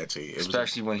give that to you.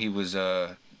 Especially when he was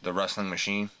the wrestling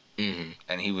machine,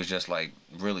 and he was just like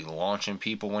really launching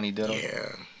people when he did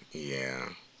them. Yeah.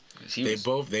 They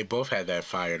both had that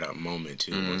fired up moment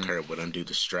too, when Kurt would undo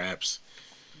the straps.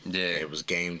 Yeah, it was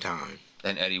game time.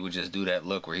 And Eddie would just do that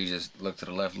look where he just look to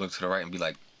the left, look to the right, and be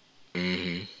like,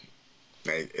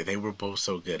 They were both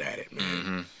so good at it, man.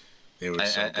 Mm-hmm. They were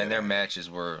so good. And their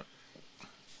matches were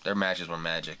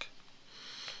magic.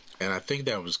 And I think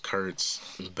that was Kurt's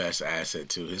best asset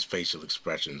too. His facial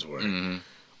expressions were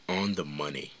on the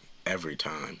money every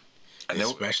time,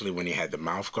 especially when he had the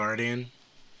mouth guard in.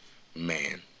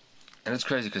 Man. And it's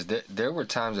crazy because there were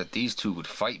times that these two would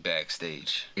fight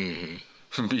backstage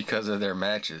because of their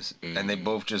matches, and they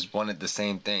both just wanted the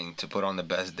same thing, to put on the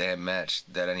best damn match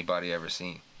that anybody ever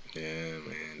seen. Yeah,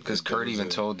 man. Because Kurt even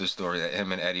told the story that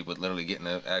him and Eddie would literally get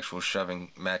into actual shoving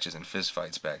matches and fist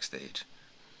fights backstage.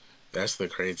 That's the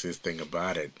craziest thing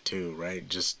about it, too, right?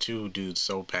 Just two dudes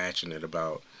so passionate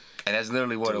about. And that's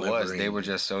literally what it was. They were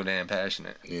just so damn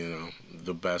passionate.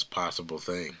 The best possible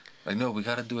thing. Like, no, we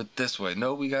got to do it this way.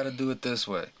 No, we got to do it this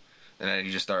way. And then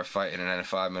you just start fighting, and then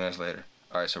 5 minutes later,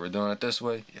 all right, so we're doing it this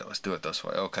way? Yeah, let's do it this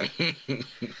way. Okay.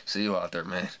 See you out there,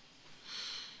 man.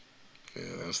 Yeah,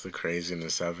 that's the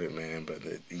craziness of it, man. But,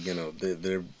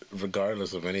 they're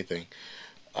regardless of anything,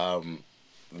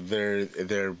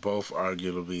 they're both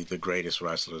arguably the greatest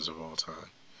wrestlers of all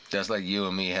time. Just like you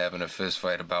and me having a fist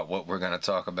fight about what we're going to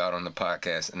talk about on the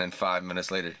podcast, and then 5 minutes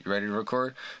later, you ready to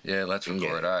record? Yeah, let's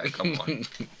record. All right, come on.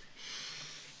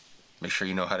 Make sure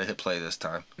you know how to hit play this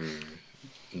time.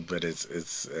 But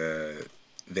it's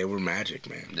they were magic,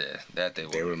 man. Yeah, that they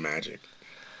were. They were magic.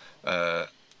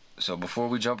 So before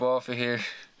we jump off of here,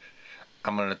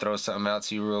 I'm going to throw something out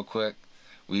to you real quick.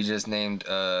 We just named,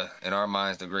 in our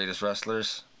minds, the greatest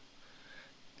wrestlers.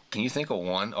 Can you think of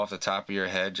one off the top of your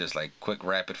head, just like quick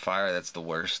rapid fire, that's the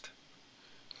worst?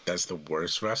 That's the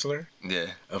worst wrestler?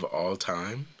 Yeah. Of all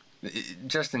time?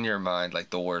 Just in your mind, like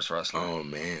the worst wrestler. Oh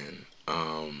man.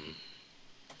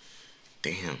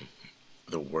 Damn.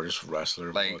 The worst wrestler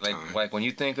of all time. Like when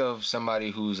you think of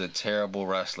somebody who's a terrible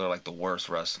wrestler, like the worst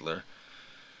wrestler,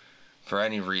 for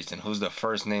any reason, who's the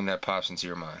first name that pops into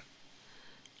your mind?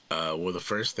 Well, the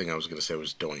first thing I was gonna say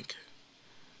was Doink.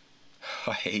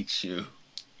 I hate you.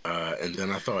 And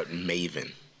then I thought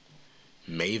Maven.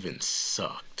 Maven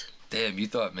sucked. Damn, you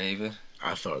thought Maven?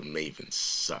 I thought Maven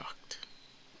sucked.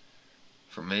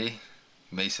 For me,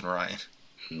 Mason Ryan.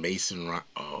 Mason Ryan.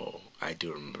 Oh, I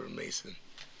do remember Mason.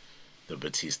 The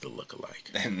Batista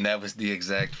lookalike. And that was the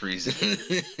exact reason.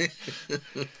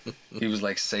 He was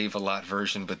like Save-A-Lot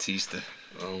version Batista.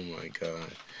 Oh my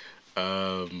god.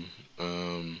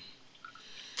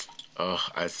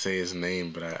 I'd say his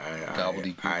name, but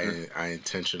I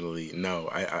intentionally no.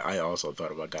 I also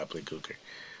thought about Gobbledygooker.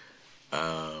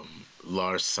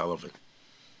 Lars Sullivan.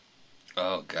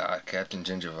 Oh god, Captain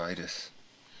Gingivitis.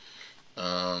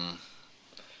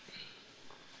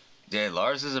 Yeah,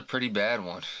 Lars is a pretty bad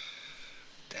one.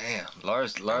 Damn,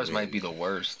 Lars might be the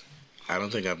worst. I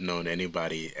don't think I've known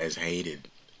anybody as hated.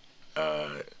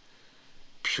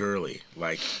 Purely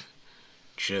like,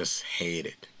 just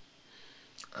hated.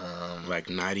 Like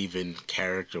not even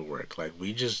character work. Like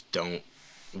we just don't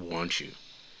want you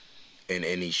in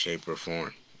any shape or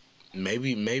form.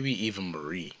 Maybe even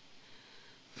Marie.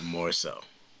 More so.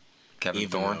 Kevin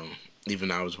Thorne.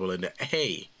 Even I was willing to.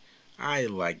 Hey, I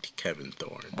liked Kevin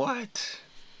Thorne. What?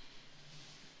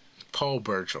 Paul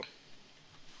Burchill.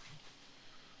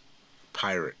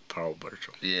 Pirate Paul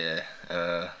Burchill. Yeah.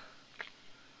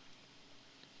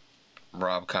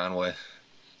 Rob Conway.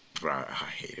 I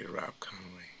hated Rob Conway.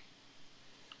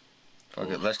 Fuck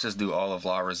it, let's just do all of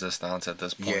La Resistance at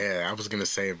this point. Yeah, I was gonna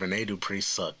say Rene Dupree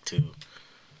sucked too.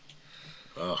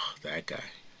 Oh, that guy.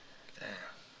 Damn.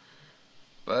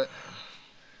 But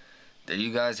there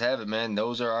you guys have it, man.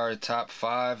 Those are our top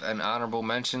 5 and honorable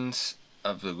mentions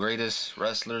of the greatest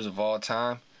wrestlers of all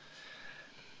time.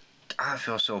 I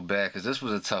feel so bad because this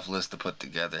was a tough list to put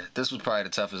together. This was probably the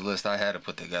toughest list I had to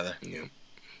put together. Yeah.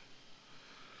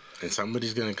 And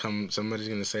somebody's gonna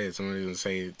say it. Somebody's gonna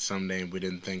say some name we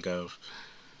didn't think of.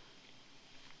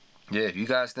 Yeah, if you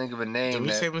guys think of a name. Did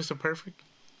we say Mr. Perfect?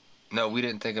 No, we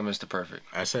didn't think of Mr. Perfect.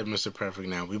 I said Mr. Perfect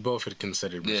now. We both had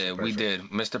considered Mr. Perfect. Yeah, we did.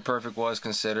 Mr. Perfect was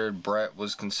considered. Brett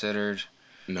was considered.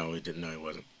 No, he didn't. No, he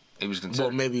wasn't. He was considered.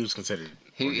 Well, maybe he was considered.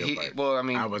 Well, I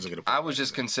mean, I wasn't gonna. I was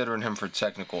just considering him for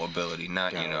technical ability,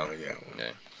 not Yeah.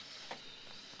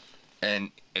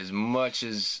 And as much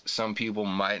as some people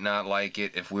might not like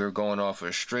it, if we were going off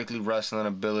of strictly wrestling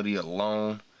ability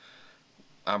alone,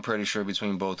 I'm pretty sure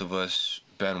between both of us,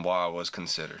 Benoit was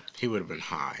considered. He would have been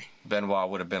high.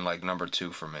 Benoit would have been like number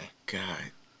 2 for me.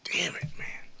 God damn it, man.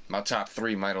 My top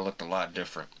 3 might have looked a lot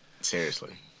different.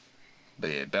 Seriously. But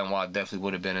yeah, Benoit definitely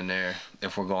would have been in there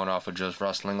if we're going off of just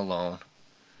wrestling alone.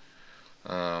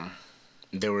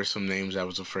 There were some names I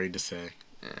was afraid to say.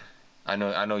 Yeah. I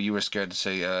know you were scared to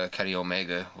say Kenny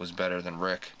Omega was better than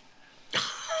Rick.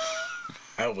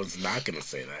 I was not gonna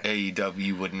say that.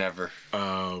 AEW would never.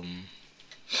 I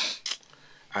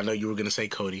know you were gonna say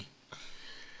Cody.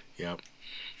 Yep.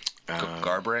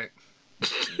 Garbrandt.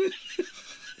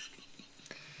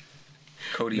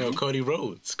 Cody. No, Cody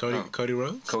Rhodes. Cody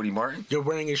Rhodes. Cody Martin. You're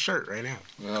wearing his shirt right now.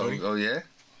 Oh, oh yeah.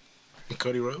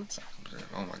 Cody Rhodes.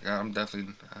 Oh my God, I'm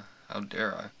definitely. How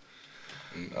dare I?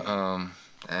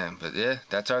 But yeah,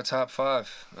 that's our top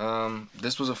 5.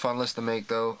 This was a fun list to make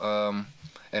though.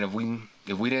 And if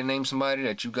we didn't name somebody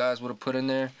that you guys would have put in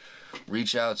there,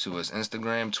 reach out to us.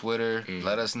 Instagram, Twitter,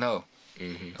 let us know.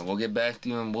 And we'll get back to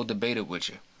you and we'll debate it with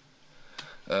you.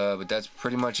 But that's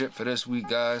pretty much it for this week,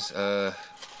 guys.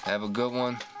 Have a good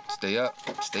one. Stay up,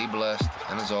 stay blessed,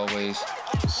 and as always,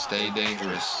 stay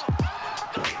dangerous.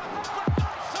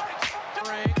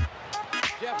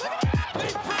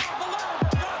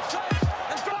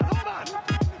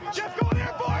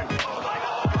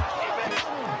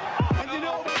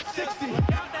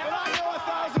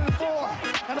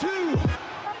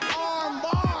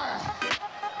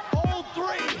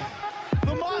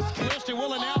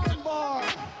 Will announce it.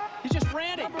 He just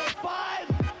ran it. Number 5,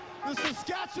 the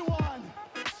Saskatchewan.